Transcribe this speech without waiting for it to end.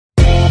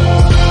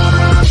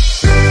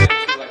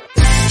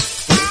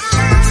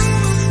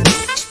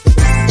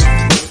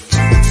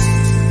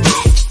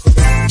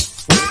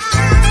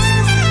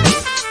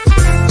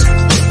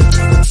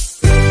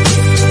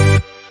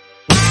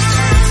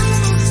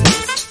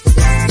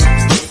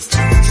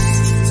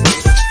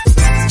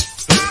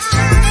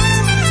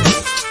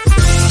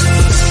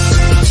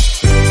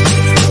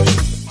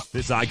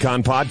This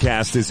Icon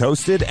podcast is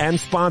hosted and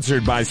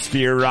sponsored by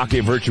Sphere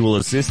Rocket Virtual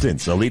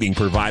Assistants, a leading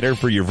provider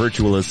for your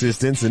virtual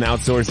assistants and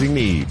outsourcing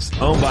needs.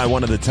 Owned by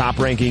one of the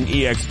top-ranking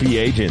EXP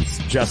agents,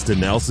 Justin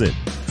Nelson.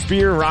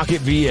 Sphere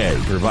Rocket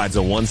VA provides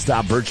a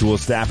one-stop virtual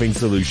staffing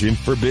solution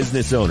for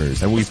business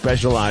owners, and we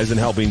specialize in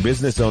helping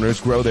business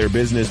owners grow their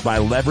business by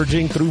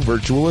leveraging through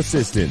virtual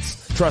assistants.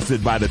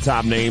 Trusted by the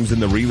top names in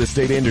the real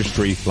estate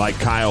industry like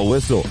Kyle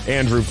Whistle,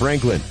 Andrew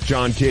Franklin,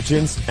 John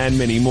Kitchens, and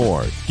many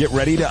more. Get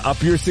ready to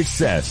up your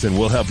success and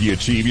we'll help you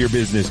achieve your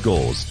business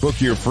goals.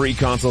 Book your free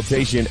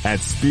consultation at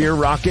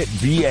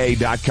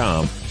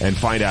sphererocketva.com and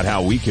find out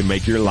how we can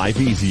make your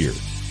life easier.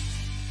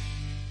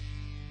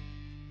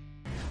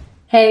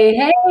 Hey,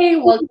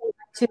 welcome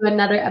back to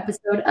another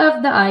episode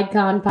of the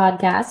Icon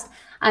Podcast.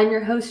 I'm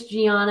your host,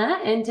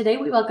 Gianna, and today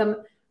we welcome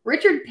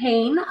Richard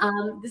Payne.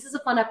 This is a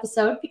fun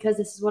episode because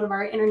this is one of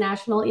our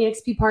international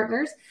EXP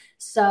partners.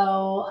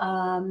 So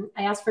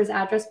I asked for his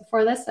address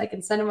before this so I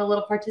can send him a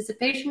little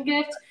participation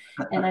gift.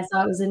 And I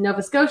saw it was in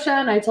Nova Scotia,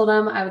 and I told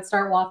him I would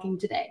start walking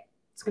today.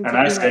 And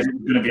I said it's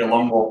going to be a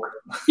long walk.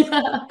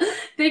 Yeah.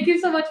 Thank you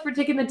so much for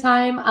taking the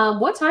time.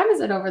 What time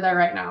is it over there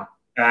right now?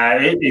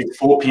 It is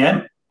 4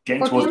 p.m.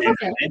 Getting towards the end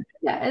of the day.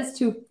 Yeah, it's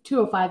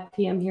 2:05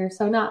 p.m. here,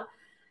 so not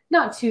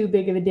too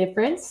big of a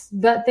difference.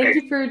 But thank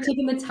you for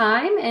taking the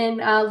time, and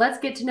let's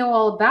get to know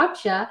all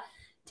about you.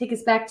 Take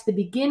us back to the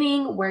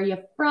beginning. Where are you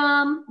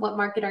from? What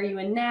market are you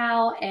in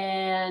now?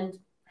 And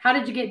how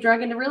did you get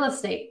drug into real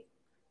estate?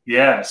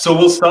 Yeah, so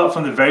we'll start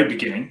from the very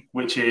beginning,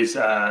 which is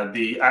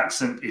the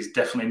accent is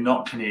definitely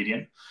not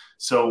Canadian.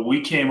 So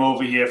we came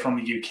over here from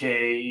the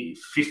UK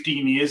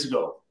 15 years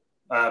ago,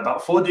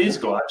 about 4 days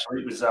ago,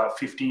 actually. It was our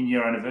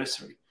 15-year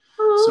anniversary.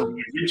 So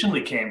we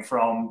originally came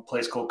from a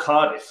place called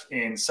Cardiff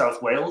in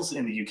South Wales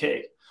in the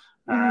UK.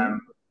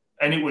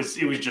 And it was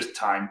just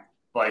time.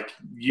 Like,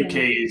 UK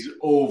is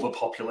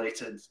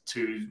overpopulated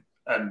to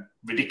a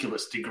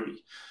ridiculous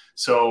degree.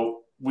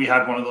 So we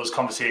had one of those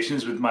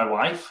conversations with my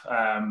wife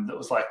that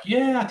was like,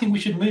 yeah, I think we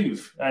should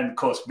move. And of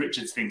course,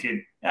 Richard's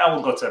thinking, yeah,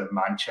 we'll go to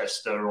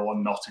Manchester or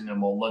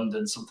Nottingham or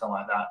London, something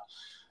like that.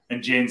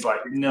 And Jane's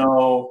like,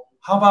 no,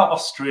 how about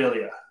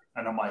Australia?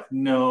 And I'm like,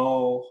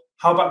 no.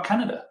 How about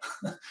Canada?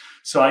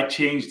 So I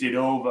changed it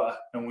over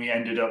and we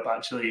ended up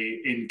actually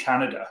in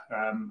Canada.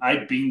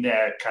 I'd been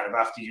there kind of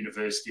after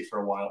university for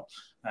a while,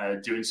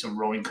 doing some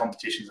rowing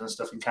competitions and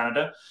stuff in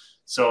Canada.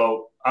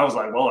 So I was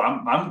like, well,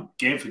 I'm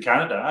game for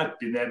Canada. I've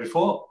been there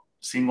before.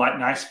 Seemed like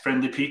nice,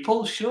 friendly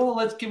people. Sure,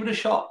 let's give it a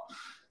shot.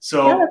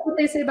 So yeah, that's what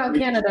they say about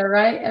Canada,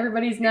 right?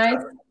 Everybody's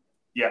nice.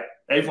 Yeah,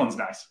 everyone's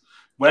nice.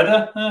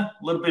 Weather, a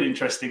little bit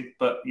interesting,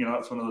 but, you know,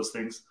 that's one of those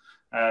things.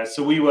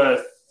 So we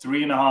were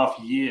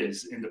 3.5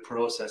 years in the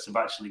process of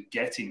actually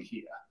getting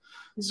here.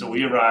 So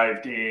we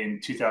arrived in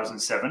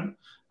 2007,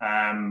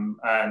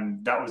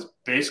 and that was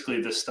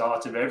basically the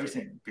start of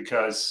everything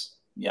because,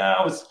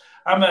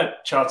 I'm a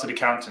chartered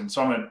accountant,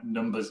 so I'm a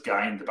numbers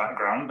guy in the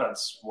background.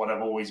 That's what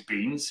I've always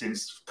been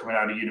since coming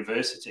out of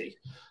university.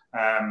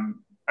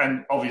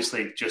 And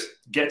obviously just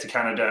get to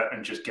Canada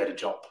and just get a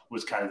job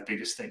was kind of the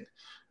biggest thing.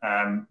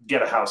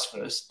 Get a house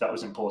first. That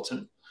was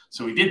important.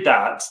 So we did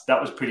that. That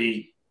was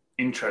pretty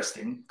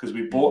interesting because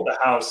we bought the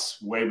house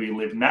where we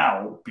live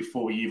now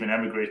before we even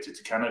emigrated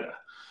to Canada.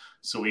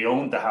 So we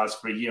owned the house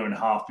for 1.5 years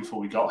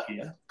before we got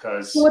here.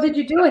 Because what did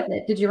you do with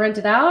it? Did you rent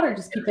it out or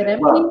just keep it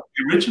empty? Well,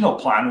 the original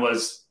plan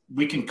was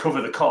we can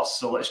cover the costs,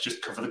 so let's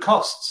just cover the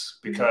costs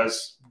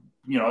because,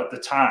 you know, at the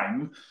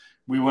time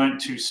we weren't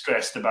too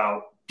stressed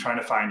about trying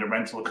to find a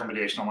rental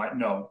accommodation. I'm like,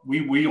 no,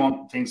 we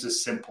want things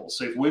as simple.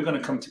 So if we're going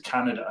to come to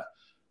Canada,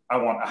 I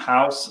want a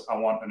house, I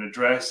want an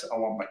address, I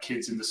want my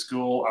kids in the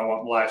school, I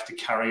want life to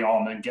carry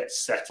on and get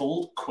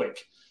settled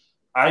quick.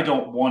 I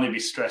don't want to be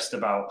stressed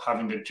about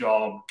having a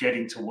job,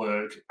 getting to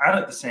work, and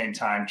at the same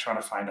time trying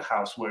to find a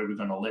house where we're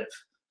going to live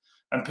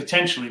and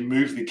potentially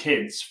move the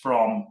kids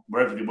from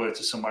wherever they were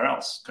to somewhere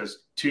else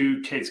because 2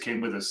 kids came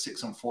with us,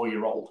 6 and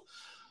 4-year-old.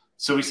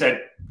 So we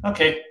said,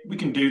 okay, we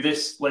can do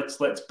this. Let's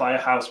buy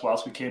a house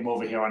whilst we came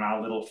over here on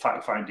our little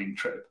fact-finding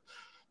trip.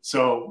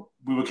 So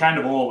we were kind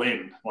of all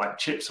in, like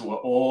chips were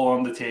all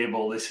on the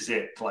table. This is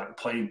it, like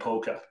playing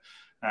poker.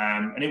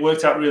 And it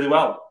worked out really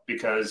well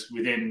because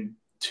within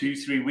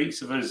 2-3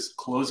 weeks of us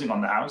closing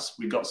on the house,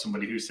 we got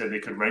somebody who said they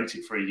could rent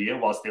it for a year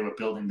whilst they were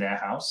building their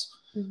house.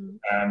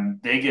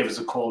 They gave us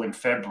a call in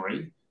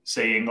February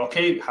saying,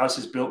 okay, house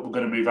is built. We're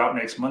going to move out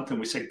next month. And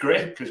we said,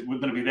 great, because we're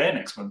going to be there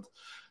next month.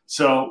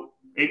 So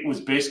it was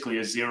basically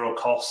a zero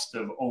cost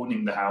of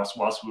owning the house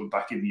whilst we were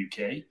back in the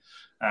UK.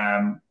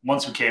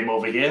 Once we came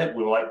over here,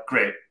 we were like,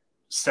 great,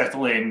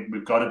 settle in.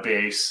 We've got a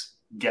base,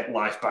 get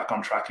life back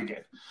on track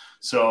again.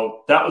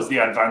 So that was the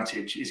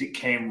advantage is it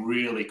came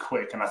really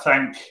quick. And I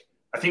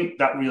think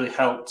that really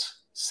helped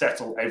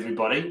settle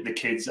everybody, the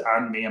kids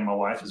and me and my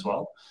wife as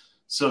well,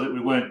 so that we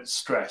weren't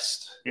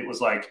stressed. It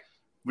was like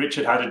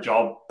Richard had a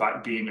job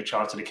back being a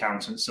chartered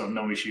accountant, so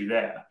no issue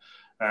there.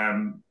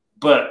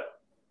 But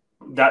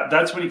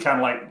that's really kind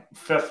of like,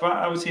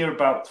 I was here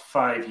about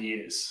 5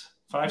 years,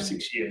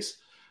 5-6 years.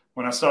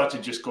 when I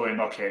started just going,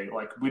 okay,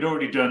 like we'd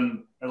already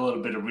done a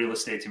little bit of real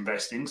estate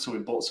investing, so we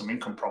bought some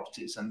income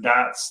properties, and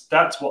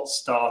that's what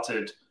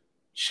started.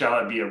 Shall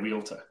I be a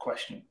realtor?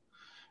 Question.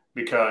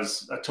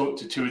 Because I talked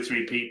to 2 or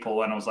 3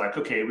 people, and I was like,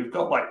 okay, we've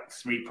got like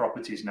 3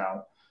 properties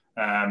now.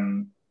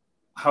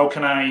 How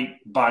can I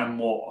buy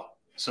more?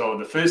 So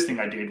the first thing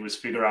I did was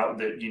figure out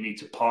that you need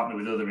to partner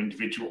with other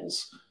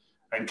individuals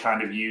and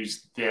kind of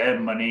use their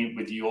money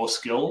with your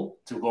skill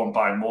to go and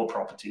buy more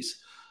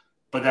properties.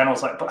 But then I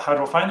was like, but how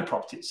do I find the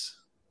properties?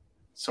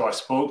 So I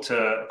spoke to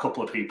a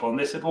couple of people, and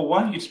they said, well,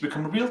 why don't you just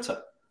become a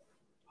realtor?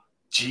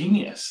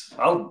 Genius.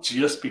 I'll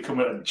just become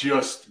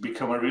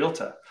a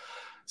realtor.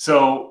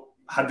 So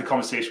I had the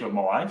conversation with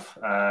my wife,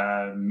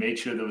 made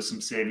sure there was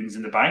some savings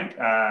in the bank,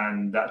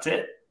 and that's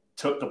it.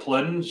 Took the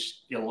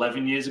plunge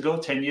 10 years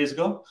ago,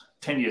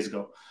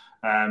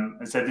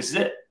 and said, this is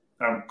it.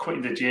 I'm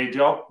quitting the day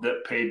job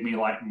that paid me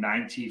like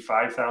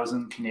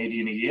 95,000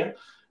 Canadian a year,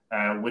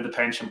 with a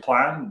pension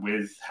plan,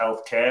 with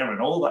healthcare and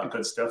all that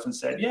good stuff, and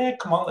said, yeah,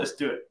 come on, let's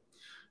do it.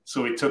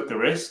 So we took the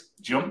risk,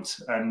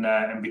 jumped,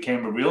 and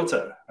became a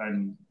realtor.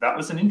 And that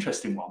was an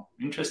interesting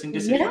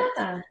decision.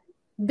 Yeah,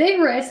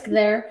 big risk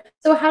there.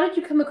 So how did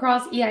you come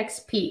across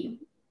EXP?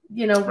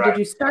 Did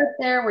you start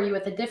there? Were you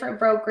with a different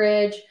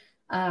brokerage?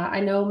 I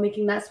know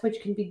making that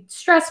switch can be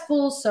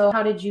stressful. So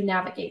how did you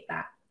navigate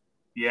that?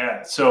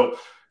 Yeah, so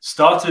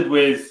started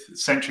with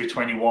Century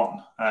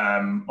 21.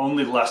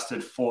 Only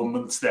lasted 4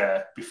 months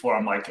there before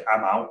I'm like,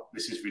 I'm out.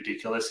 This is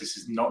ridiculous. This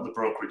is not the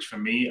brokerage for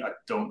me. I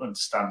don't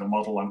understand the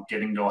model. I'm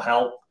getting no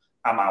help.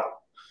 I'm out.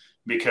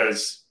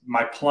 Because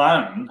my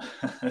plan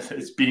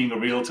as being a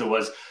realtor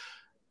was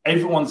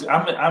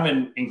I'm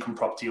an income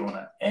property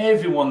owner.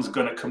 Everyone's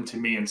going to come to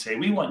me and say,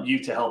 we want you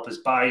to help us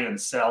buy and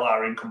sell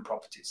our income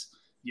properties.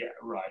 Yeah,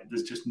 right.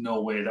 There's just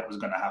no way that was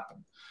going to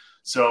happen.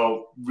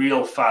 So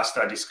real fast,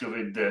 I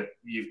discovered that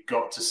you've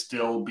got to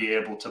still be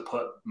able to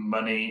put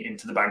money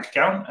into the bank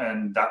account,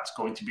 and that's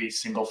going to be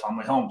single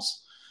family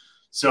homes.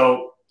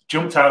 So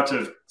jumped out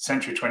of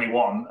Century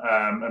 21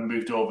 and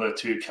moved over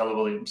to Keller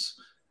Williams,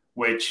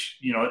 which,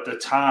 at the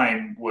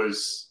time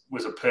was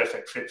a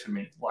perfect fit for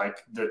me. Like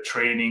the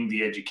training,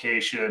 the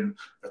education,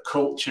 the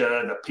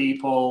culture, the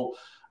people.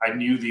 I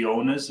knew the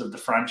owners of the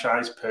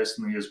franchise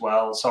personally as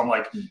well. So I'm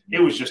like, it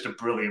was just a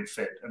brilliant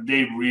fit. And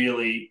they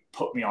really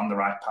put me on the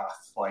right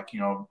path. Like,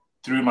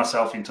 threw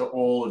myself into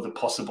all of the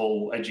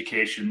possible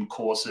education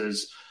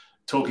courses,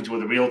 talking to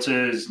other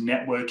realtors,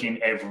 networking,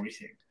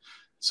 everything.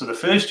 So the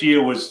first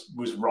year was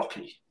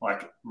rocky,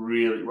 like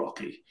really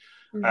rocky.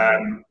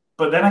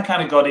 But then I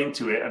kind of got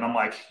into it, and I'm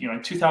like,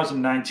 in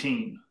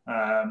 2019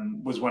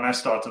 was when I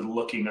started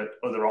looking at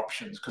other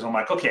options, because I'm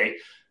like, okay,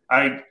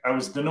 I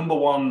was the number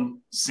one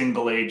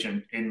single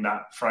agent in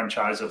that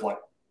franchise of like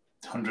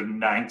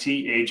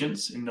 190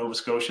 agents in Nova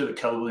Scotia that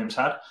Keller Williams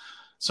had.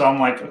 So I'm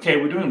like, okay,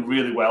 we're doing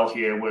really well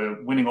here.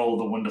 We're winning all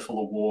the wonderful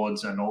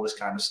awards and all this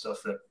kind of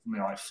stuff that,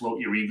 like float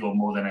your ego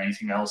more than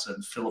anything else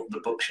and fill up the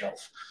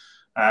bookshelf.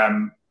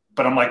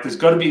 But I'm like, there's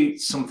got to be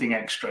something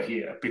extra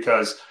here,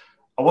 because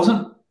I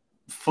wasn't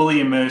fully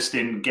immersed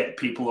in get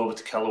people over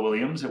to Keller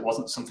Williams. It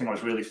wasn't something I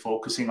was really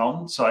focusing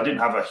on. So I didn't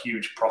have a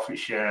huge profit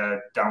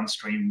share,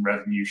 downstream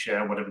revenue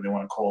share, whatever they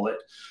want to call it.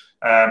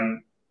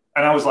 And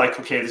I was like,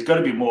 okay, there's got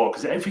to be more,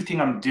 because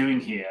everything I'm doing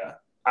here,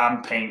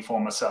 I'm paying for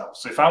myself.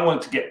 So if I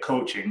want to get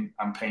coaching,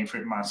 I'm paying for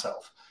it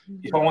myself.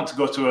 Mm-hmm. If I want to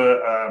go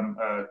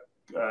to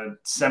a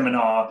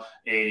seminar,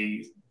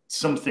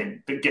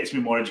 something that gets me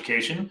more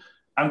education,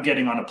 I'm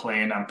getting on a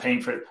plane, I'm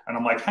paying for it. And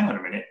I'm like, hang on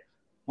a minute.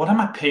 What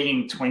am I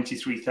paying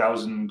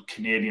 23,000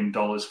 Canadian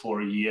dollars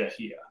for a year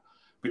here?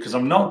 Because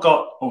I've not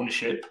got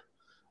ownership.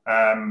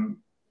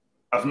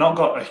 I've not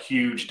got a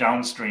huge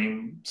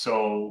downstream.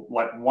 So,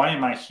 like, why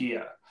am I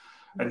here?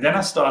 And then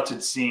I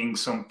started seeing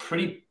some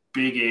pretty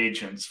big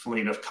agents.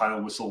 Funny enough,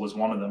 Kyle Whistle was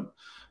one of them,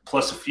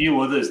 plus a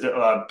few others that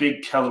are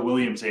big Keller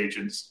Williams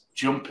agents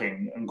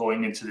jumping and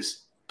going into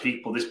this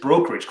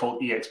brokerage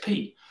called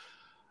EXP.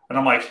 And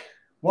I'm like,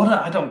 what?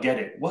 I don't get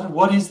it.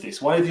 What is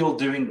this? Why are they all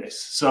doing this?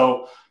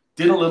 So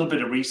did a little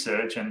bit of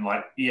research, and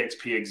like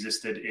EXP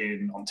existed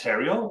in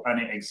Ontario,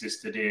 and it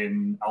existed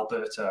in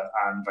Alberta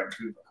and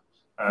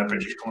Vancouver,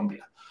 British Columbia.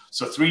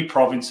 So 3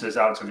 provinces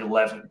out of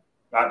 11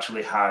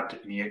 actually had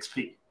an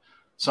EXP.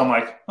 So I'm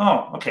like,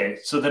 oh, okay.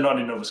 So they're not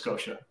in Nova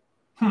Scotia.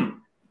 I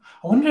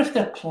wonder if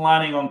they're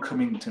planning on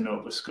coming to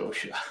Nova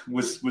Scotia.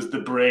 Was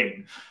the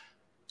brain.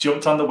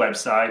 Jumped on the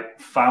website,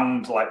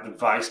 found like the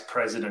vice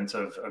president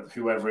of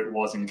whoever it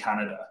was in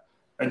Canada,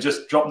 and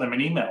just dropped them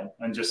an email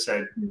and just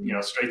said,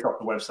 straight off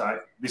the website,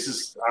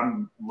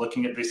 I'm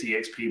looking at this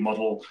EXP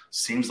model.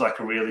 Seems like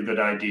a really good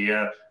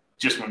idea.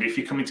 Just wonder if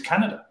you're coming to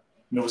Canada,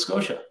 Nova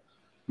Scotia.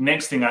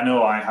 Next thing I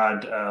know, I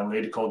had a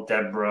lady called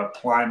Deborah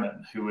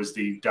Plyman, who was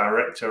the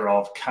director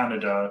of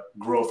Canada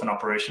Growth and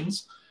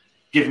Operations,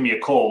 giving me a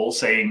call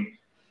saying,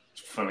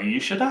 funny you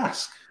should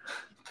ask,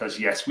 because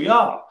yes, we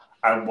are.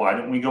 And why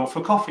don't we go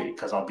for coffee?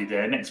 Because I'll be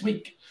there next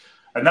week.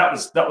 And that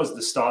was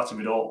the start of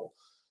it all.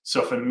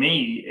 So for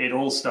me, it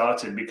all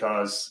started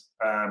because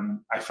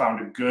I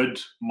found a good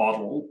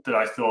model that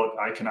I thought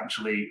I can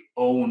actually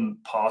own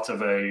part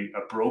of a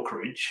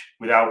brokerage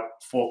without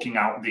forking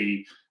out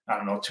the, I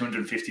don't know,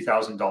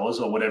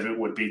 $250,000 or whatever it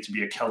would be to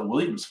be a Keller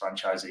Williams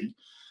franchisee.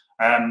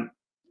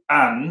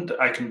 And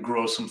I can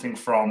grow something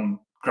from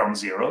ground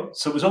zero.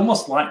 So it was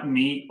almost like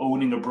me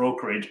owning a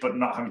brokerage, but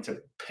not having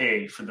to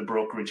pay for the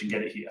brokerage and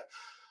get it here.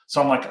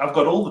 So I'm like, I've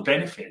got all the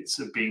benefits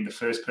of being the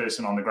first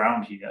person on the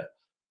ground here.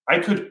 I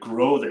could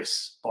grow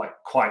this like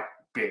quite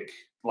big.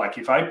 Like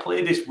if I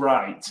play this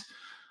right.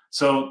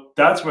 So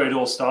that's where it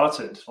all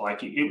started.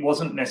 Like it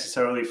wasn't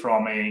necessarily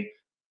from a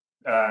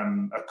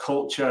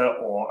culture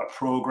or a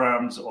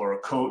programs or a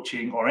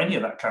coaching or any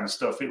of that kind of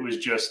stuff. It was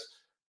just,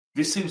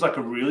 this seems like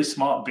a really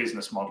smart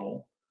business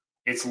model.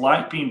 It's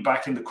like being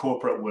back in the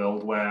corporate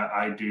world where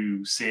I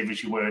do save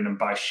as you earn and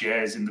buy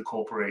shares in the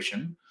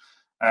corporation.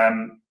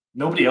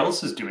 Nobody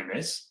else is doing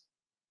this.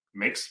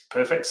 Makes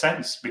perfect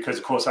sense because,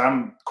 of course,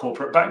 I'm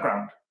corporate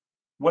background.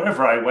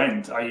 Wherever I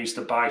went, I used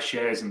to buy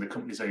shares in the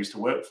companies I used to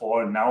work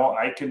for, and now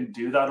I can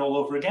do that all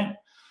over again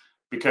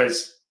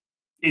because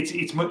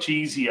it's much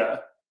easier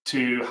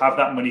to have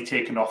that money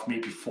taken off me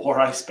before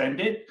I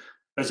spend it,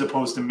 as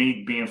opposed to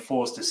me being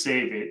forced to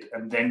save it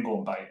and then go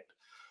and buy it.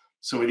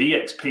 So with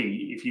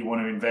EXP, if you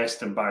want to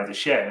invest and buy the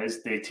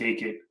shares, they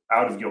take it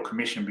out of your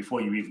commission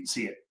before you even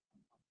see it.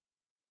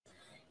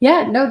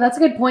 Yeah, no, that's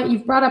a good point.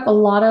 You've brought up a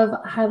lot of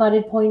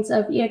highlighted points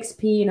of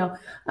EXP,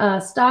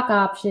 stock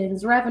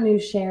options, revenue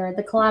share,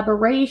 the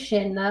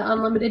collaboration, the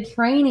unlimited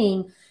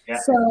training. Yeah.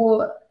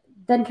 So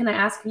then can I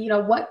ask,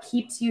 what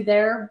keeps you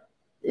there?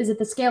 Is it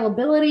the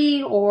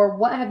scalability, or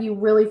what have you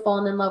really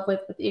fallen in love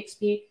with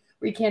EXP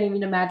where you can't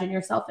even imagine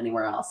yourself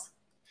anywhere else?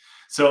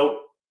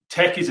 So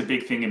tech is a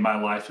big thing in my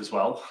life as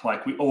well.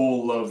 Like we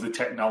all love the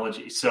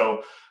technology.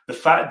 So the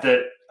fact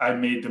that I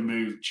made the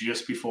move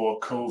just before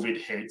COVID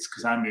hits,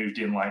 because I moved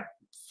in like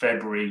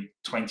February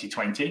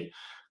 2020.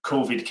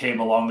 COVID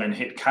came along and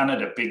hit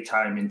Canada big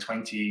time in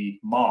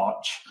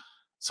March.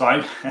 So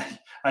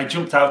I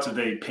jumped out of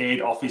the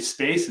paid office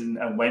space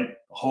and went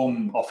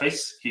home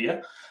office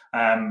here,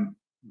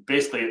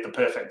 basically at the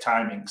perfect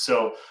timing.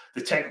 So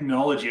the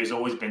technology has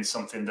always been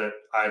something that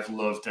I've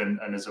loved and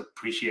has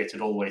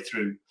appreciated all the way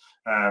through.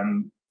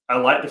 I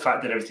like the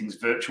fact that everything's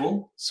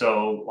virtual.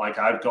 So like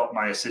I've got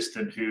my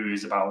assistant who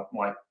is about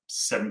like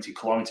 70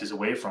 kilometers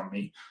away from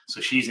me.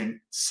 So she's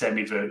in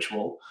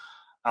semi-virtual.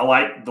 I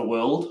like the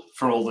world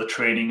for all the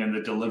training and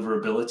the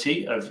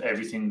deliverability of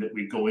everything that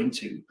we go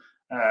into.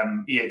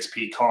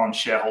 EXP Con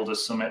Shareholder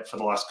Summit for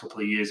the last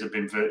couple of years have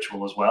been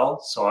virtual as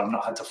well. So I've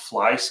not had to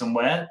fly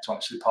somewhere to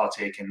actually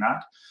partake in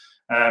that.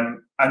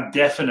 And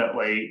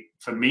definitely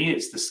for me,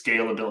 it's the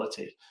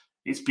scalability.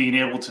 It's being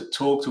able to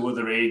talk to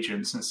other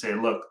agents and say,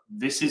 look,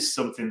 this is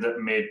something that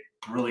made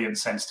brilliant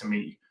sense to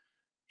me.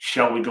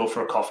 Shall we go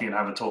for a coffee and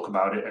have a talk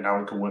about it and how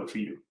it can work for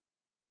you?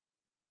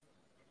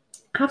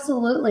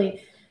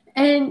 Absolutely.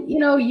 And,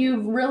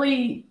 you've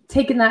really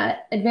taken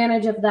that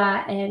advantage of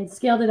that and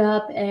scaled it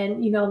up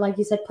and, like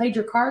you said, played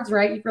your cards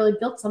right. You've really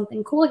built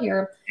something cool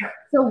here. Yeah.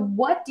 So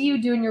what do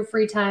you do in your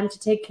free time to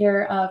take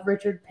care of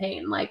Richard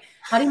Payne? Like,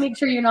 how do you make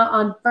sure you're not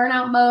on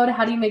burnout mode?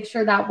 How do you make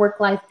sure that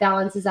work-life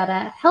balance is at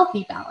a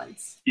healthy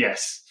balance?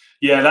 Yes.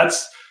 Yeah,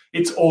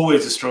 it's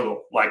always a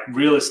struggle. Like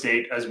real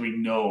estate, as we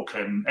know,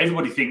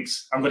 everybody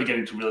thinks I'm going to get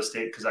into real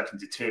estate because I can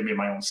determine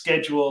my own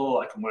schedule.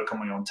 I can work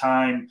on my own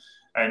time.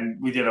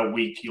 And within a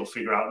week, you'll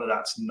figure out that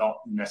that's not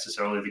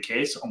necessarily the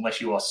case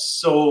unless you are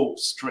so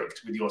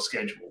strict with your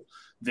schedule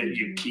that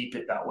you keep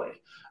it that way.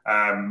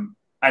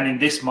 And in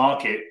this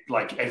market,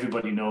 like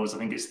everybody knows, I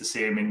think it's the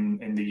same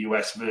in the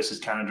US versus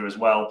Canada as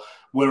well.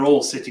 We're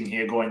all sitting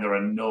here going, there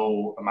are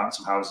no amounts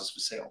of houses for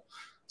sale.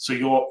 So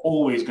you're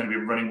always going to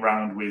be running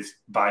around with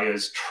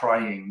buyers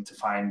trying to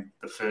find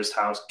the first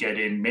house, get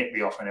in, make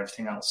the offer and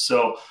everything else.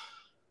 So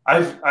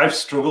I've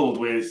struggled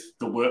with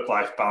the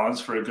work-life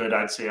balance for a good,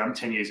 I'd say I'm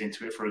 10 years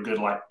into it, for a good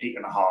like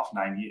 8.5,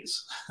 9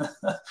 years.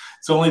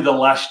 It's only the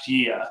last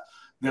year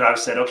that I've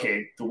said,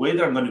 okay, the way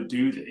that I'm going to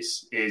do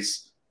this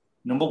is,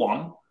 number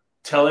one,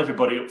 tell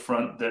everybody up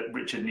front that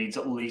Richard needs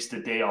at least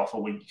a day off a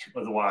week.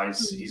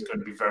 Otherwise, he's going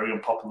to be very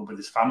unpopular with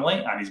his family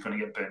and he's going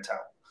to get burnt out.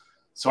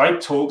 So I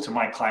talk to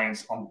my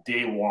clients on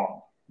day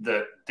one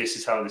that this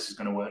is how this is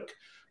going to work.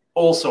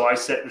 Also, I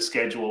set the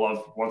schedule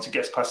of once it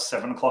gets past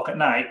 7 o'clock at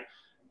night,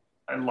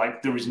 and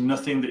like there is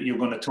nothing that you're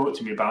going to talk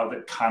to me about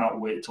that cannot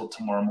wait till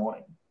tomorrow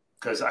morning,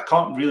 because I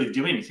can't really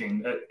do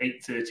anything at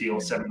 8:30 or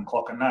 7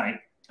 o'clock at night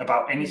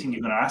about anything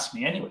you're going to ask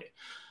me anyway.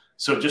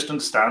 So just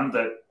understand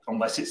that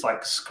unless it's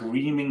like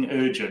screaming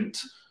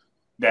urgent,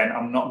 then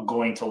I'm not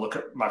going to look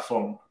at my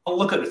phone. I'll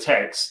look at the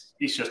text.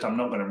 It's just I'm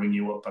not going to ring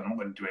you up and I'm not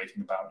going to do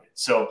anything about it.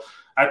 So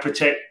I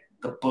protect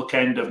the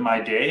bookend of my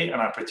day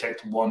and I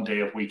protect one day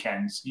of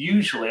weekends.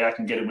 Usually I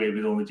can get away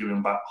with only doing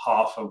about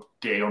half a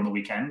day on the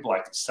weekend,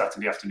 like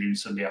Saturday afternoon,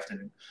 Sunday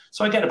afternoon.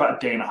 So I get about a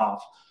day and a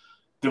half.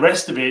 The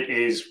rest of it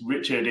is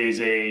Richard is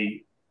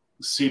a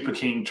super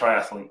keen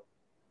triathlete.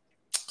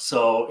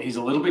 So he's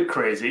a little bit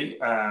crazy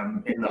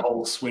in the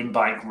whole swim,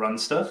 bike, run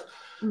stuff.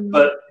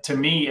 But to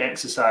me,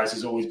 exercise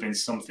has always been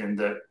something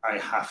that I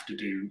have to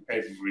do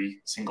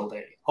every single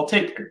day. I'll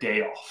take a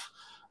day off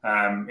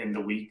in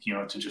the week,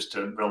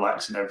 to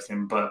relax and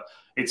everything. But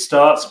it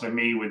starts for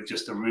me with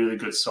just a really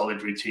good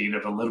solid routine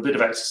of a little bit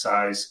of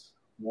exercise,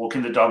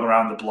 walking the dog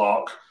around the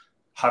block,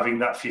 having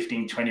that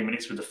 15, 20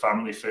 minutes with the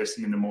family first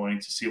thing in the morning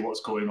to see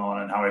what's going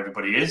on and how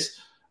everybody is,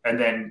 and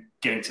then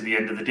getting to the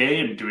end of the day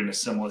and doing a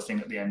similar thing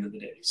at the end of the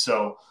day.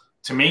 So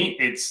to me,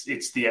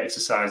 it's the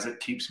exercise that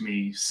keeps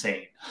me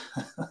sane.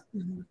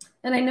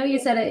 And I know you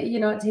said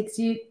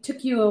it,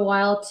 took you a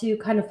while to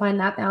kind of find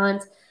that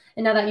balance.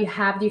 And now that you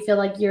have, do you feel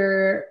like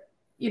you're,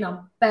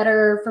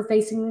 better for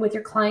facing with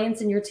your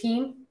clients and your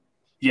team?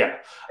 Yeah,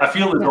 I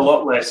feel there's a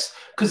lot less,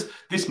 because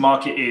this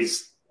market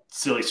is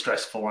silly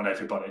stressful on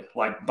everybody,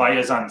 like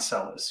buyers and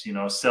sellers.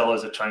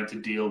 Sellers are trying to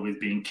deal with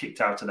being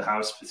kicked out of the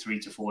house for 3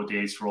 to 4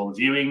 days for all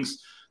the viewings.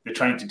 They're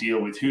trying to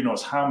deal with who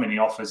knows how many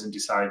offers and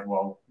decide,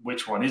 well,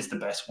 which one is the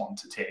best one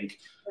to take.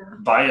 Yeah.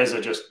 Buyers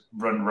are just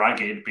run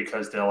ragged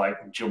because they're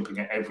like jumping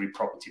at every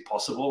property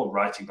possible and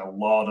writing a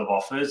lot of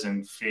offers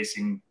and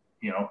facing,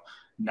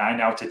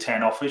 9 out of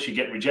 10 offers you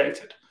get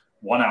rejected.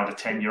 1 out of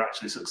 10 you're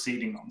actually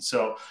succeeding on.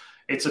 So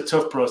it's a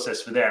tough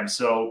process for them.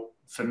 So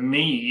for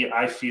me,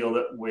 I feel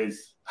that with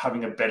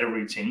having a better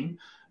routine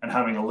and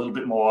having a little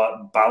bit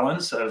more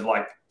balance of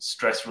like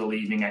stress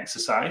relieving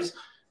exercise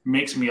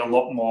makes me a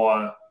lot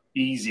more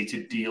easy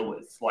to deal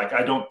with. Like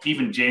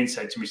even Jane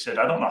said to me,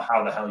 I don't know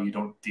how the hell you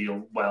don't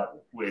deal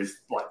well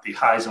with like the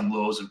highs and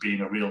lows of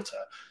being a realtor.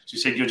 She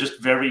said, you're just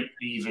very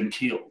even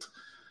keeled.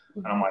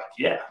 And I'm like,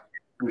 yeah,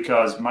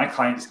 because my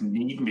clients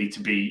need me to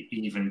be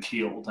even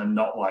keeled and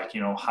not like,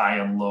 high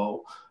and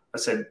low. I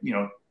said,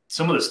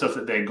 some of the stuff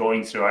that they're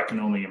going through, I can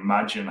only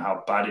imagine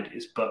how bad it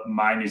is, but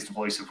mine is the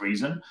voice of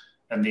reason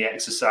and the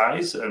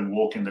exercise and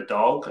walking the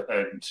dog.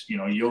 And,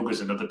 yoga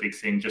is another big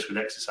thing just with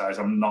exercise.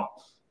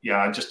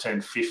 I just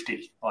turned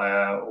 50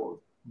 a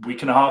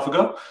week and a half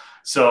ago.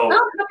 So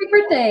happy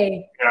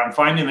birthday. Yeah, I'm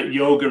finding that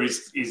yoga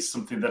is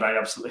something that I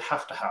absolutely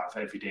have to have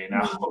every day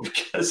now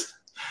because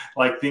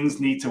like things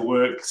need to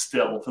work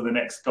still for the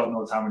next God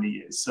knows how many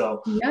years.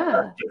 So that's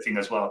a good thing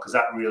as well, because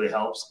that really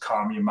helps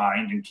calm your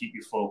mind and keep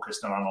you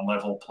focused and on a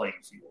level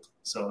playing field.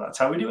 So that's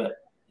how we do it.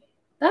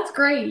 That's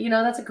great.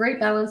 That's a great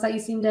balance that you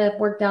seem to have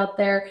worked out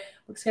there.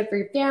 Works good for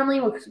your family,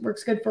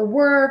 works good for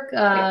work.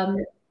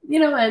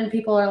 And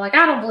people are like,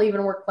 I don't believe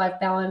in work-life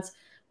balance.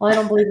 Well, I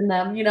don't believe in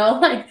them,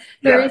 like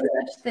there is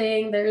such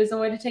thing. There is a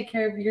way to take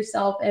care of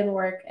yourself and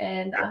work.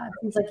 And it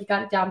seems like you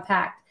got it down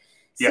packed.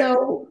 Yeah.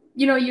 So,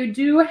 you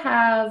do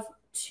have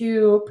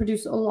to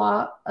produce a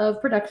lot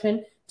of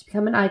production to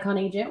become an Icon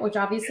agent, which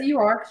obviously you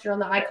are because you're on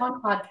the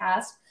Icon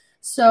podcast.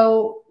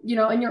 So,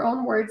 in your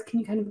own words, can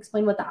you kind of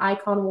explain what the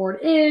Icon Award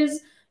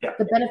is,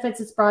 the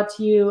benefits it's brought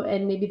to you,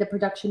 and maybe the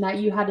production that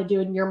you had to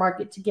do in your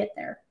market to get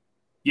there?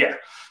 Yeah.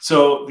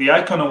 So the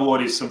Icon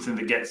Award is something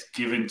that gets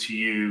given to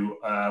you,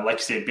 like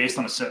I say, based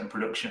on a certain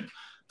production.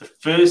 The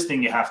first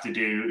thing you have to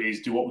do is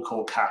do what we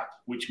call cap,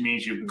 which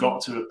means you've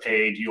got to have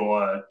paid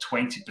your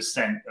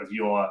 20% of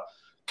your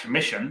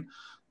commission.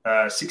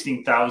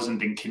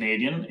 16,000 in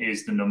Canadian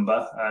is the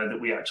number that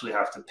we actually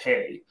have to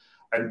pay.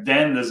 And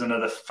then there's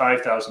another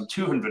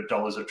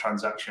 $5,200 of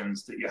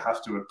transactions that you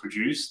have to have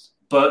produced,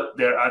 but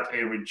they're at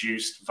a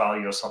reduced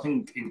value. So I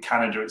think in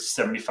Canada, it's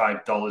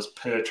 $75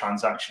 per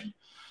transaction.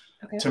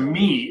 Okay. To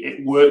me,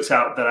 it works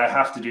out that I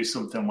have to do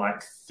something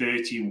like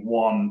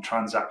 31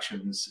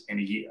 transactions in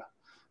a year.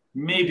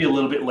 Maybe a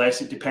little bit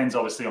less. It depends,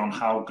 obviously, on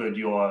how good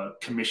your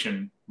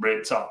commission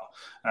rates are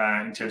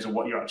in terms of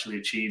what you're actually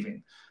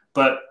achieving.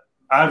 But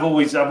I've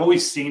always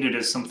seen it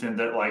as something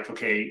that, like,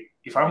 okay,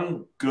 if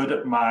I'm good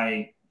at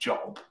my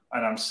job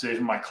and I'm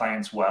serving my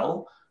clients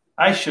well,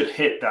 I should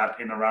hit that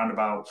in around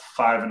about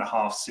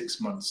 5.5, 6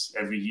 months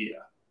every year.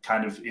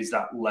 Kind of is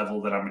that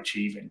level that I'm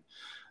achieving.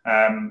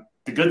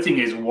 The good thing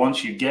is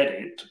once you get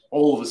it,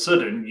 all of a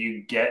sudden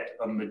you get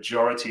a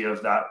majority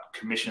of that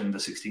commission, the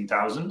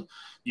 16,000.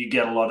 You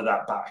get a lot of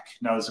that back.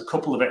 Now, there's a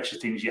couple of extra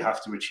things you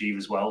have to achieve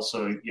as well.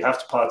 So you have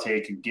to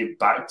partake and give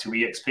back to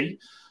EXP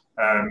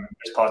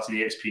as part of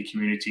the EXP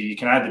community. You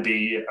can either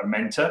be a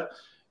mentor,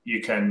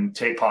 you can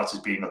take part as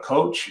being a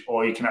coach,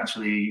 or you can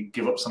actually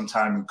give up some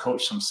time and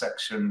coach some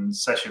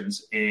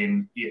sessions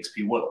in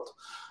EXP World.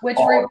 Which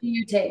route do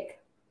you take?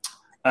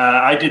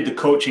 I did the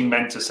coaching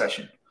mentor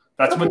session.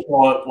 That's much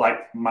more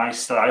like my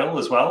style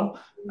as well,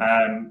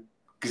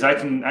 because I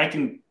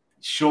can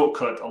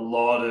shortcut a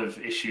lot of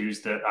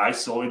issues that I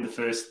saw in the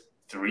first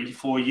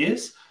 3-4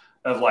 years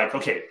of like,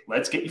 okay,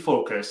 let's get you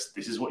focused.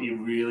 This is what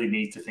you really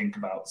need to think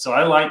about. So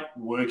I like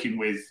working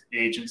with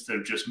agents that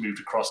have just moved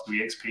across to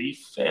EXP,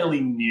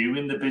 fairly new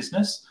in the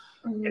business.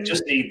 You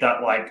just need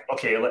that, like,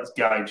 okay, let's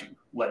guide you.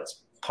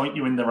 Let's point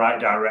you in the right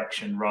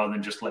direction rather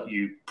than just let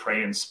you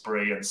pray and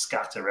spray and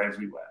scatter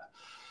everywhere.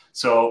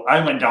 So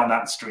I went down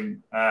that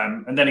stream.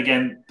 And then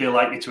again, they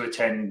like you to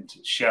attend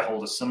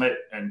Shareholder Summit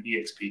and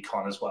EXP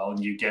Con as well. And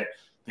you get,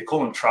 they call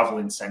them travel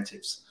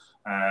incentives,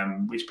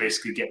 which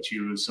basically get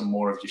you some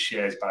more of your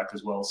shares back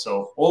as well.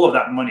 So all of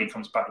that money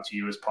comes back to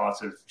you as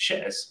part of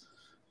shares.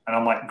 And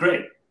I'm like,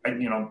 great.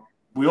 And,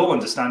 we all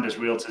understand as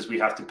realtors, we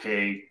have to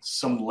pay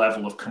some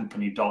level of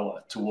company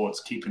dollar towards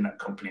keeping that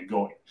company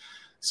going.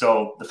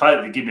 So the fact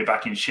that they give me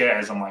back in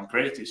shares, I'm like,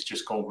 great. It's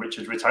just called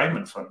Richard's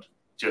Retirement Fund.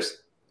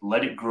 Just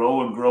let it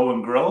grow and grow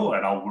and grow,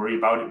 and I'll worry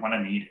about it when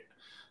I need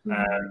it.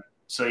 Mm-hmm.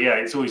 So yeah,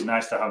 it's always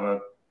nice to have a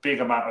big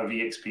amount of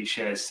EXP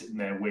shares sitting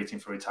there waiting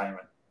for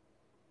retirement.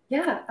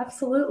 Yeah,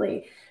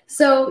 absolutely.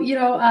 So, you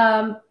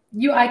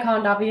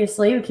iconed,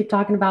 obviously, we keep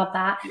talking about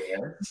that.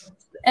 Yes.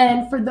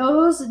 And for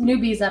those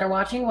newbies that are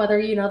watching,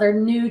 whether, they're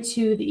new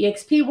to the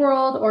EXP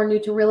world or new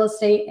to real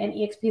estate and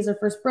EXP is their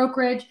first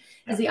brokerage,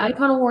 is the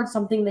Icon Award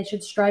something they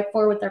should strive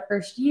for with their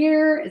first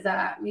year? Is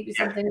that maybe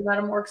something that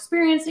a more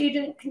experienced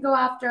agent can go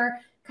after?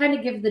 Kind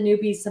of give the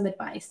newbies some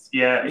advice.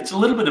 Yeah, it's a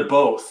little bit of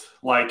both.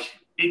 Like,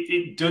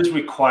 it does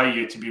require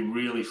you to be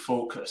really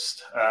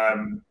focused.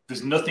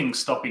 There's nothing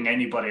stopping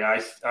anybody. I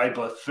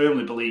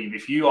firmly believe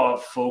if you are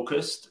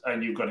focused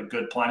and you've got a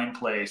good plan in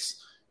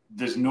place,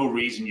 there's no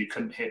reason you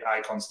couldn't hit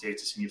icon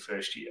status in your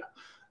first year.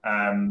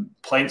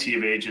 Plenty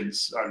of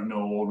agents I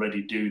know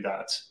already do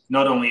that.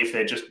 Not only if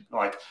they're just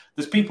like,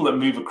 there's people that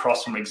move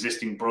across from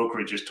existing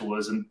brokerages to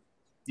us, and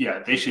yeah,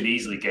 they should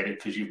easily get it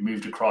because you've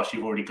moved across,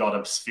 you've already got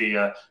a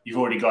sphere, you've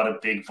already got a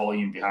big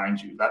volume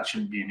behind you. That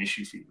shouldn't be an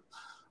issue for you.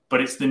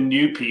 But it's the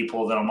new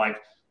people that I'm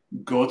like,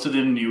 go to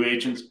the new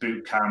agents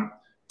boot camp,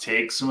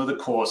 take some of the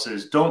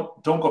courses.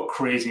 Don't go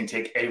crazy and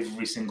take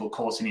every single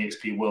course in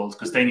EXP world,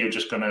 because then you're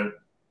just going to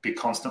be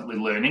constantly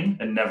learning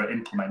and never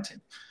implementing.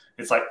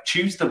 It's like,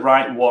 choose the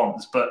right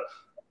ones, but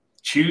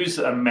choose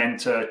a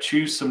mentor,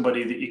 choose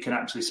somebody that you can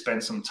actually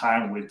spend some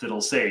time with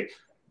that'll say,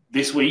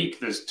 this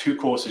week, there's 2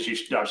 courses you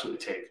should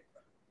absolutely take.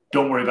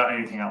 Don't worry about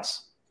anything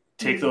else.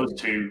 Take those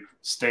 2,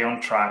 stay on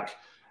track,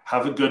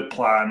 have a good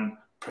plan,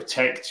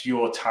 protect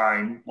your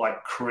time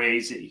like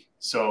crazy.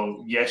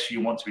 So yes,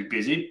 you want to be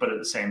busy, but at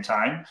the same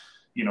time,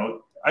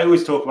 I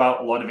always talk about,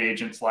 a lot of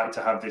agents like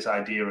to have this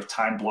idea of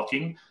time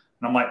blocking.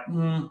 And I'm like,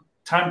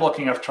 time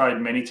blocking, I've tried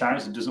many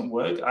times. It doesn't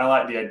work. I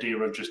like the idea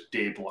of just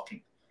day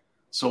blocking.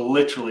 So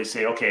literally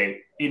say, okay,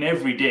 in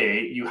every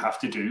day, you have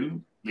to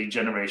do lead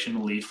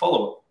generation, lead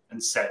follow-up,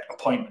 and set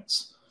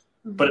appointments.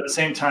 But at the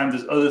same time,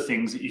 there's other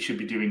things that you should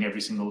be doing every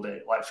single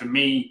day. Like for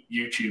me,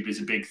 YouTube is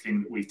a big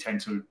thing that we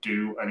tend to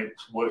do, and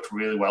it's worked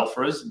really well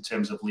for us in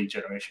terms of lead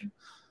generation.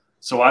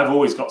 So I've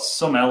always got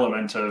some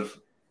element of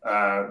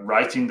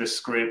writing the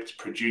script,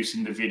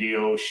 producing the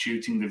video,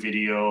 shooting the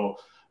video,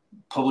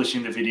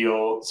 publishing the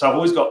video. So I've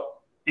always got,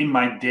 in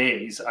my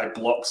days, I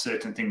block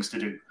certain things to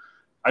do.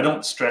 I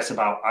don't stress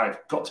about,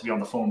 I've got to be on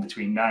the phone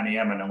between 9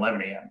 a.m. and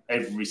 11 a.m.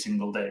 every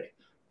single day.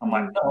 I'm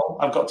like, no,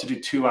 I've got to do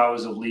 2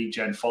 hours of lead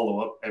gen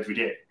follow-up every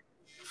day.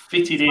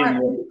 Fit it in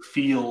when it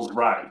feels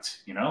right,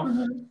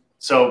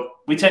 So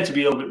we tend to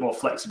be a little bit more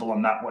flexible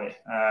on that way.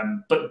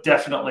 But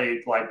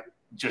definitely, like,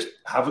 just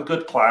have a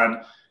good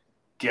plan,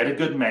 get a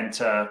good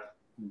mentor,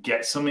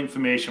 get some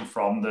information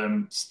from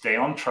them, stay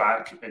on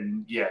track.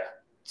 And yeah,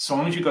 as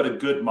long as you've got a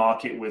good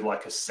market with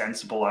like a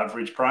sensible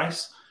average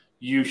price,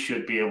 you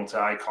should be able to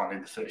icon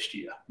in the first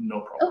year. No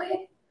problem.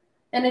 Okay.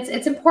 And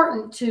it's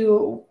important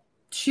to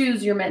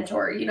choose your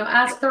mentor,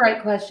 ask the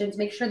right questions,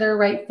 make sure they're a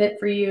right fit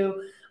for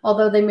you.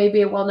 Although they may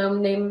be a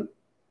well-known name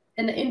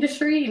in the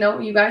industry,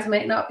 you guys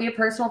might not be a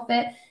personal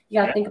fit. You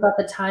got to think about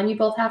the time you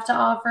both have to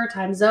offer,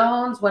 time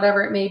zones,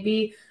 whatever it may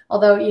be.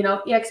 Although,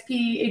 EXP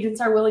agents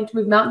are willing to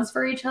move mountains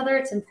for each other,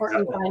 it's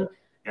important to find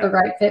the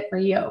right fit for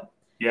you.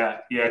 Yeah,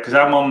 because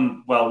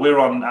we're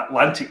on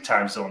Atlantic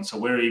time zone, so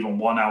we're even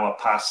 1 hour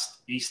past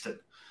Eastern.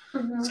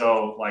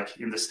 So like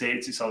in the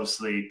States, it's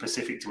obviously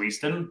Pacific to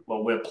Eastern.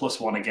 Well, we're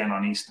 +1 again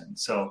on Eastern.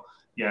 So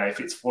yeah, if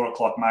it's 4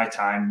 o'clock my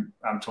time,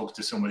 I'm talking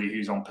to somebody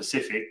who's on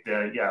Pacific.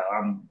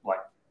 I'm like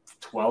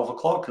 12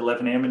 o'clock,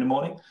 11 a.m. in the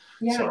morning.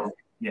 Yeah. So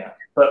yeah,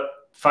 but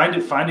find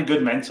a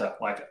good mentor.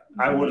 Like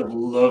I would have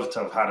loved to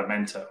have had a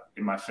mentor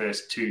in my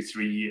first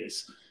 2-3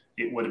 years.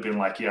 It would have been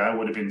like, I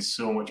would have been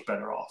so much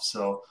better off.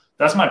 So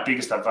that's my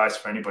biggest advice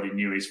for anybody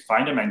new is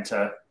find a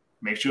mentor,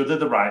 make sure they're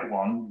the right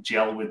one,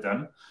 gel with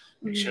them,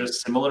 make sure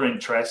similar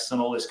interests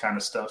and all this kind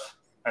of stuff,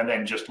 and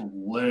then just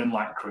learn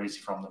like crazy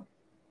from them.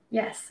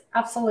 Yes,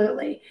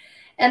 absolutely.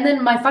 And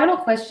then my final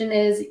question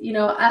is,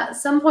 at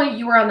some point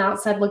you were on the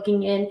outside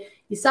looking in,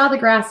 you saw the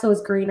grass that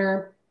was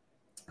greener,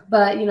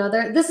 but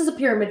this is a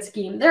pyramid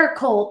scheme. They're a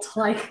cult,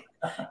 like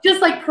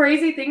just like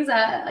crazy things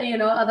that,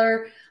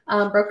 other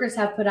brokers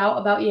have put out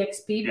about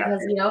EXP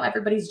because,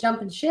 everybody's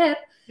jumping ship.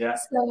 Yeah.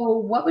 So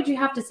what would you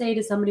have to say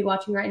to somebody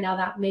watching right now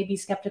that may be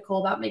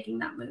skeptical about making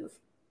that move?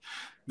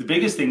 The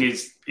biggest thing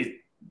is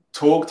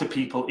talk to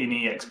people in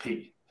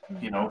EXP.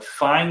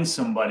 Find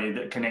somebody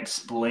that can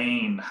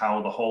explain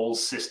how the whole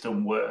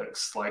system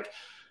works. Like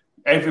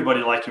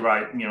everybody, like you're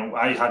right,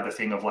 I had the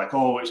thing of like,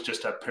 oh, it's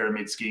just a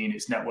pyramid scheme,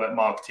 it's network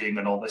marketing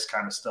and all this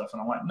kind of stuff.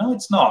 And I'm like, no,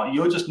 it's not.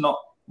 You're just not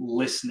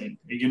listening.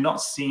 You're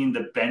not seeing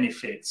the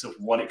benefits of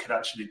what it could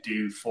actually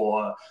do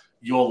for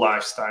your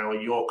lifestyle,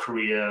 your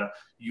career,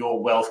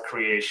 your wealth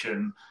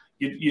creation.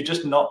 You're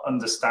just not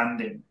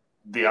understanding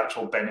the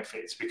actual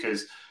benefits,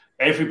 because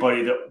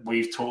everybody that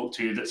we've talked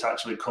to that's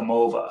actually come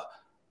over,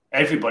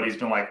 everybody's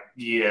been like,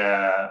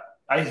 yeah,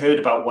 I heard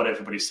about what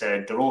everybody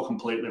said. They're all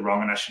completely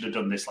wrong, and I should have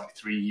done this like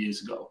 3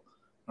 years ago.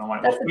 And I'm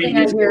like, that's the thing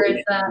I hear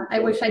is that I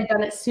wish I'd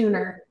done it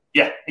sooner.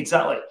 Yeah,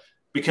 exactly.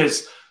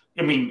 Because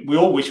I mean, we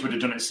all wish we'd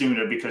have done it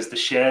sooner because the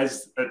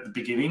shares at the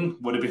beginning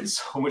would have been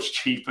so much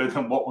cheaper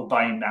than what we're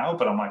buying now.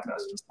 But I'm like,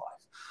 that's just life.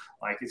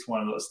 Like, it's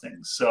one of those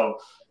things. So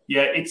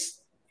yeah,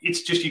 it's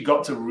just, you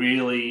got to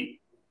really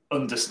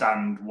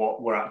understand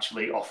what we're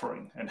actually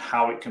offering and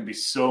how it can be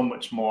so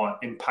much more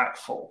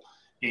impactful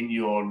in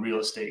your real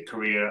estate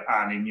career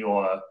and in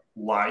your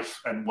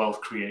life and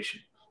wealth creation.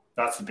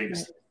 That's the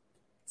biggest thing.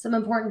 Some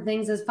important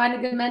things is find a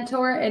good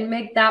mentor and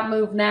make that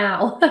move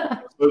now.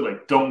 Absolutely.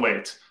 Don't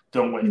wait.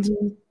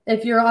 Mm-hmm.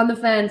 If you're on the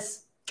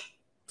fence,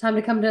 time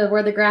to come to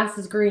where the grass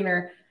is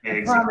greener. Yeah,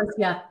 I promise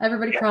you.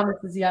 Everybody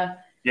promises you.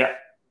 Yeah.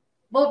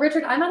 Well,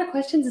 Richard, I'm out of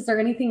questions. Is there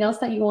anything else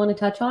that you want to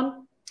touch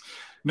on?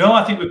 No,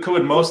 I think we've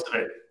covered most of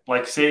it.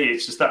 Like I say,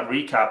 it's just that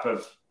recap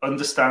of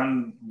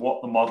understand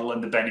what the model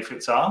and the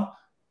benefits are.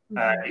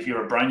 If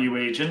you're a brand new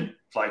agent,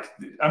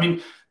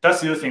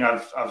 that's the other thing.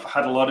 I've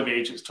had a lot of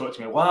agents talk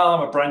to me, well,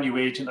 I'm a brand new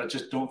agent, I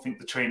just don't think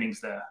the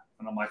training's there.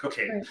 And I'm like,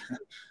 okay,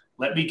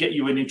 let me get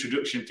you an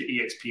introduction to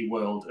EXP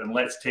World and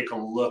let's take a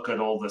look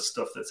at all the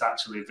stuff that's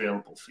actually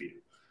available for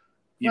you.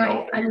 You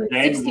know,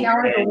 60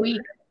 hours a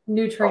week,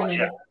 new training.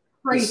 Oh, yeah.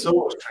 There's so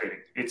much training.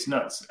 It's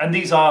nuts. And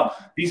these are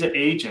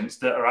agents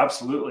that are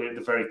absolutely at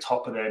the very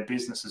top of their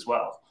business as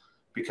well,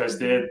 because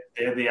they're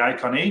the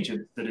icon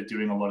agents that are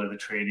doing a lot of the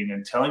training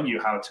and telling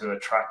you how to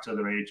attract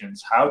other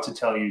agents, how to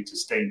tell you to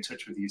stay in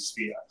touch with your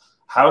sphere,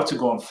 how to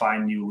go and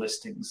find new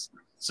listings.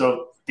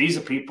 So these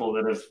are people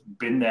that have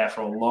been there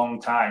for a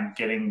long time,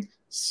 getting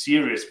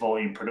serious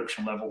volume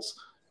production levels.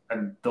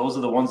 And those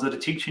are the ones that are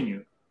teaching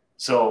you.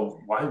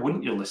 So why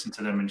wouldn't you listen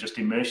to them and just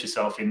immerse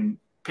yourself in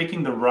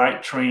picking the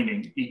right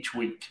training each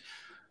week?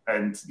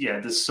 And yeah,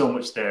 there's so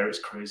much there. It's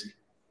crazy.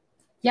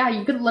 Yeah,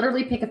 you could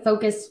literally pick a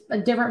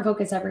different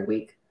focus every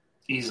week.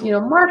 Easily. You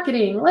know,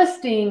 marketing,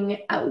 listing,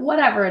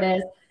 whatever it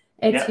is,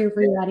 it's here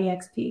for you at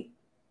EXP.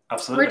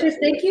 Absolutely. Richard,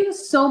 thank you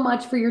so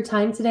much for your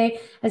time today.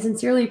 I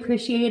sincerely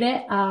appreciate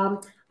it.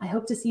 I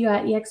hope to see you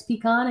at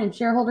EXPCon and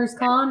Shareholders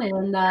Con.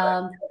 And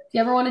if you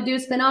ever want to do a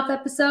spin-off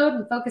episode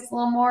and focus a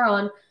little more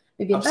on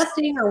maybe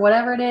investing or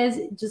whatever it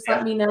is, just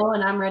let me know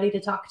and I'm ready to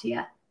talk to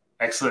you.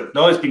 Excellent.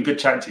 No, it's been good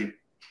chatting to you.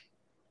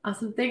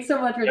 Awesome. Thanks so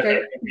much,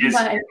 Richard. Yes.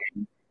 Bye.